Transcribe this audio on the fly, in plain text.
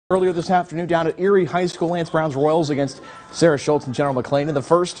Earlier this afternoon down at Erie High School, Lance Brown's Royals against Sarah Schultz and General McLean. In the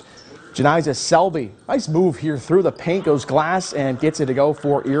first, Janiza Selby, nice move here through the paint, goes glass and gets it to go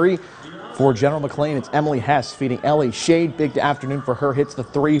for Erie. For General McLean, it's Emily Hess feeding Ellie Shade. Big afternoon for her, hits the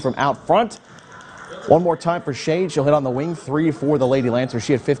three from out front. One more time for Shade, she'll hit on the wing. Three for the Lady Lancers.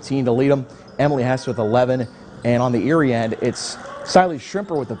 She had 15 to lead them. Emily Hess with 11. And on the Erie end, it's Siley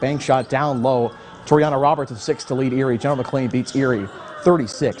Shrimper with the bank shot down low. Toriana Roberts with 6 to lead Erie. General McLean beats Erie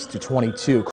 36-22.